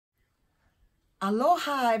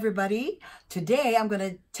Aloha, everybody. Today I'm going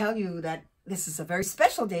to tell you that this is a very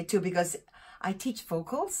special day too because I teach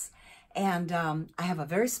vocals and I have a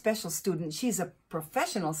very special student. She's a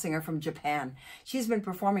professional singer from Japan. She's been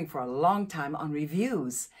performing for a long time on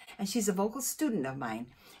reviews and she's a vocal student of mine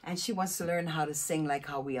and she wants to learn how to sing like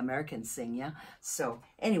how we Americans sing, yeah? So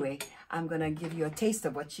anyway, I'm going to give you a taste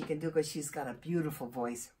of what she can do because she's got a beautiful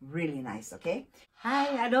voice. Really nice, okay?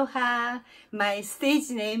 Hi, aloha. My stage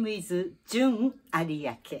name is Jun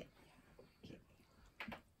Ariake.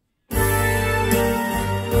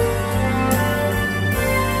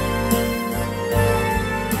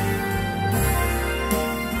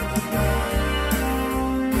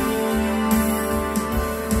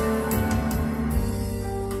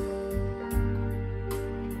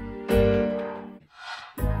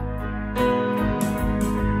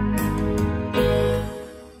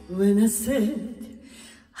 When I said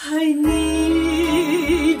I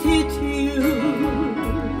needed you,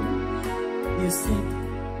 you said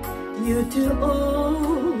you'd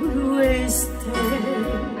always stay.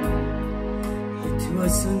 It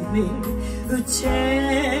wasn't me who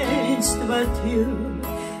changed but you,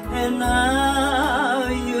 and now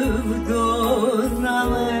you've gone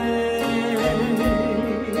away.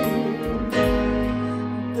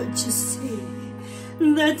 Don't you see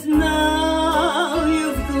that now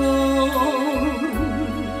you've gone,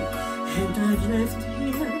 and I've left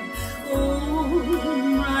here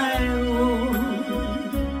on my own,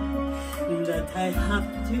 that I have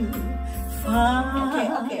to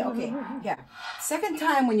find. Okay. Yeah. Second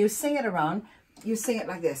time when you sing it around, you sing it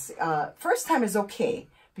like this. First time is okay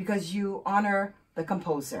because you honor the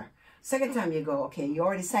composer. Second time you go, okay, you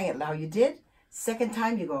already sang it how you did. Second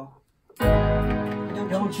time you go,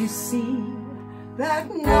 don't you see that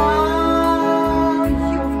now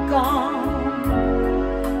you've gone,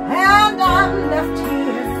 and I'm left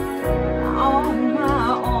here on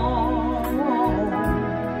my own.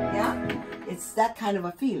 Yeah? It's that kind of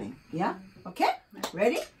a feeling. Yeah? Okay?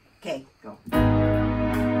 Ready? Okay, go. And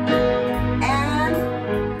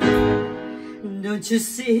don't you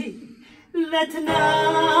see that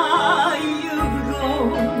now you've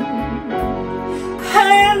gone,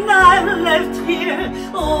 and I'm left here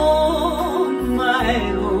on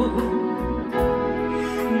my own.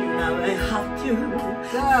 Now I have to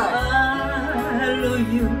follow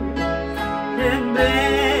you and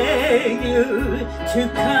beg you to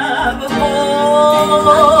come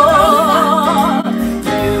home.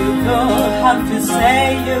 You don't have to say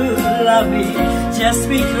you love me just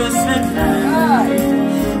because at night.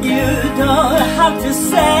 You don't have to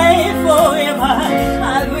say forever,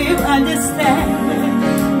 I will understand.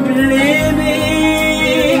 Believe me,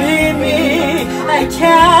 I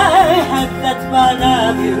can't help that but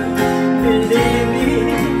love you. Believe me,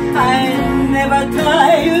 I never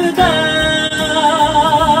tie you down.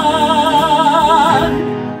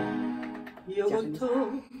 夜と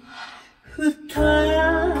二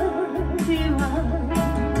人は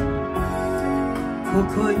こ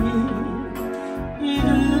こにいる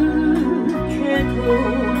けど、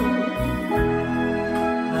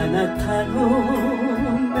あなたの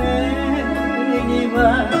目には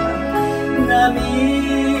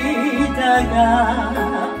涙が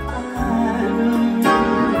ある。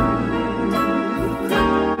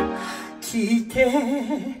聞いて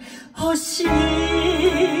ほしい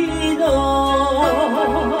の、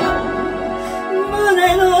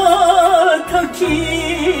胸のとき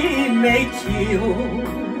めきをお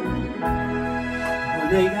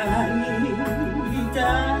願いだ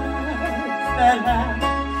から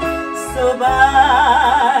そば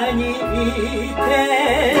にいて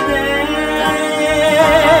ね。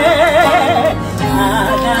あ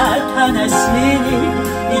なたなしに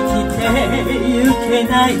生きてゆけ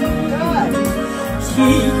ない。一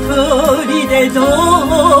人でど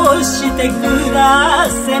うして暮ら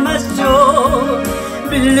せましょう。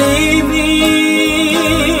 Believe me,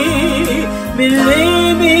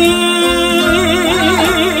 believe me,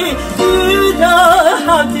 you don't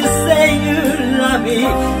have to say you love me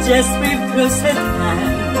just because it's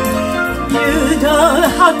time. You don't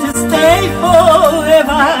have to stay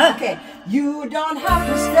forever. Okay, you don't have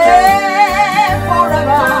to stay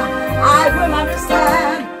forever. I will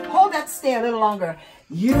understand. Hold that stay a little longer.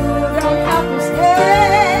 You don't have to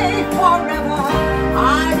stay forever.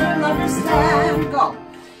 I will understand. Go.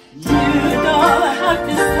 You don't have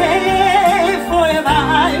to stay forever.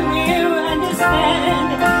 I will understand.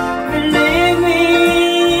 Believe me,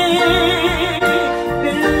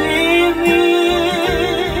 believe me,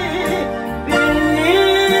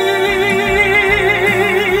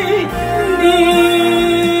 believe me.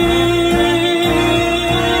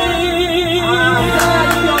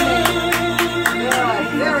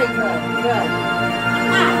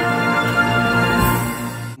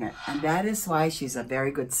 that is why she's a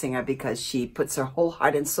very good singer, because she puts her whole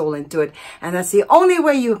heart and soul into it. And that's the only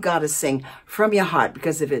way you got to sing, from your heart,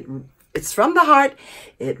 because if it's from the heart,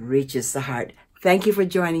 it reaches the heart. Thank you for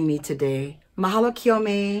joining me today. Mahalo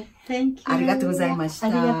Kiyome. Thank you. Arigatou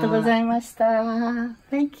gozaimashita. Arigatou gozaimashita.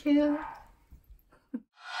 Thank you.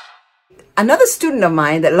 Another student of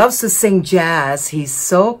mine that loves to sing jazz, he's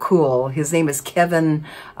so cool. His name is Kevin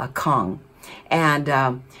Kong.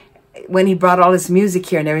 And when he brought all his music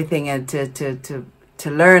here and everything, and to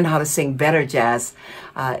learn how to sing better jazz,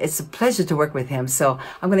 it's a pleasure to work with him. So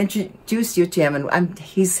I'm going to introduce you to him, and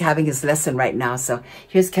he's having his lesson right now. So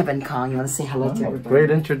here's Kevin Kong. You want to say hello to everybody? Great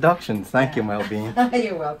introduction. Thank you, Melveen.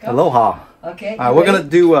 You're welcome. Aloha. Okay. All right, we're going to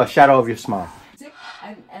do a Shadow of Your Smile.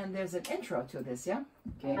 And there's an intro to this, yeah?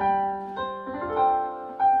 Okay.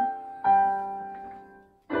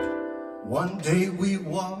 One day we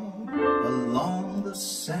walked along the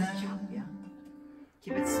sand. Yeah.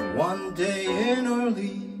 Keep it smooth. One day in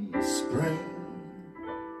early spring,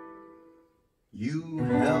 you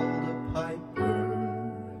held a piper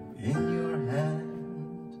in your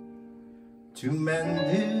hand to mend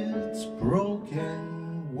its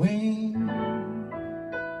broken wing.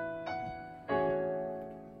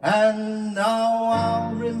 And now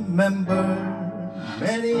I'll remember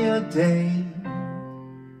many a day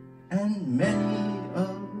and many a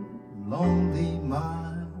lonely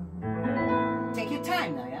mile. Take your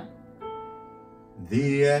time now, yeah?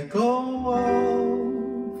 The echo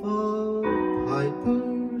of a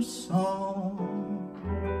piper's song,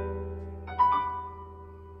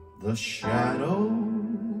 the shadow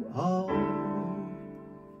of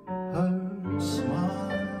her smile,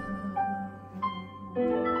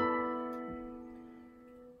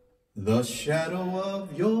 the shadow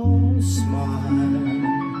of your smile.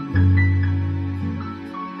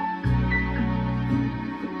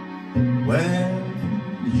 When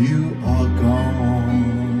you are gone,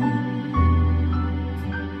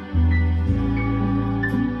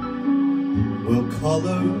 will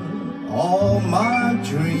color all my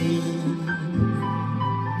dreams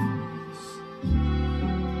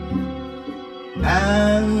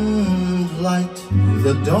and light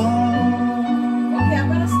the dawn. Okay, I'm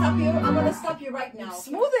going to stop you right now.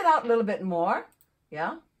 Smooth it out a little bit more.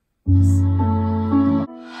 Yeah?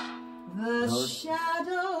 The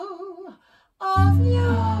shadow of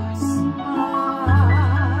your smile.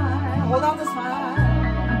 Hold on the smile.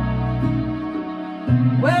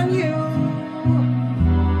 When you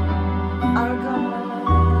are gone.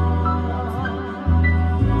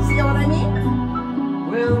 See what I mean?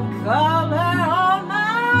 Will color all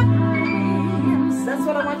my dreams. That's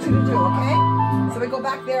what I want you to do, okay? So we go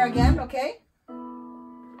back there again, okay?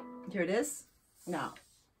 Here it is. Now.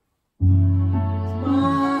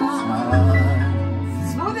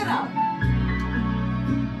 Smooth it out.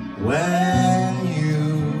 When you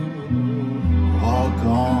are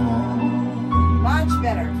gone, Much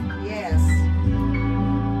better. Yes.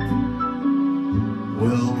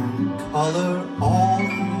 will color all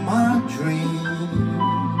my dreams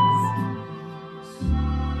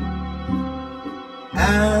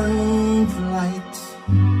and light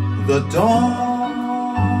the dawn.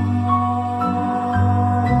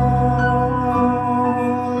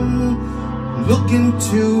 Look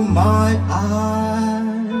into my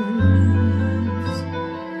eyes,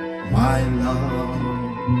 my love,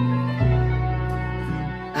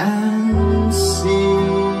 and see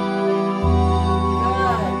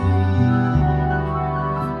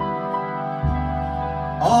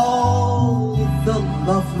all the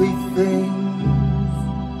lovely things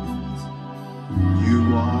you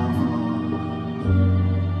are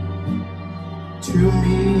to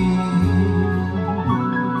me.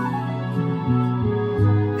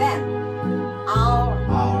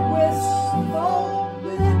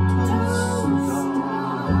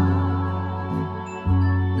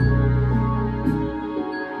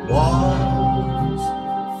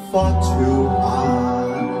 Far too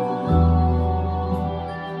high,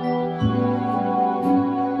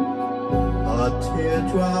 a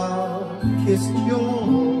teardrop kissed your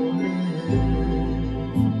lips,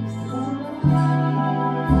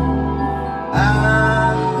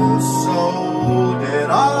 and so did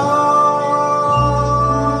I.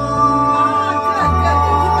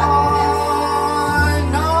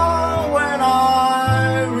 Now when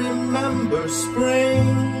I remember spring,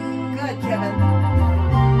 good, Kevin.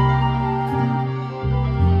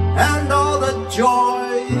 and all the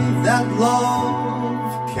joy that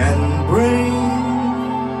love can bring,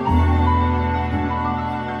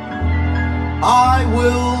 I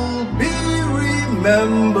will be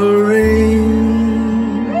remembering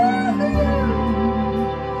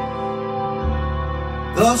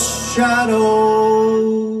the the shadow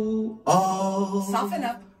of Soften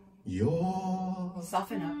up. your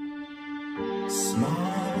Soften up.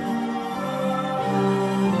 smile.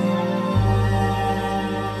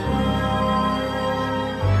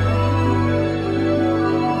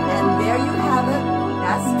 And there you have it.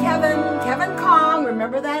 That's Kevin Kong.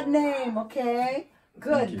 Remember that name, okay?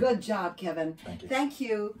 Good job, Kevin. Thank you. Thank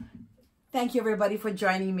you. Thank you, everybody, for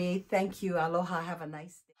joining me. Thank you. Aloha. Have a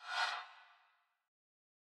nice day.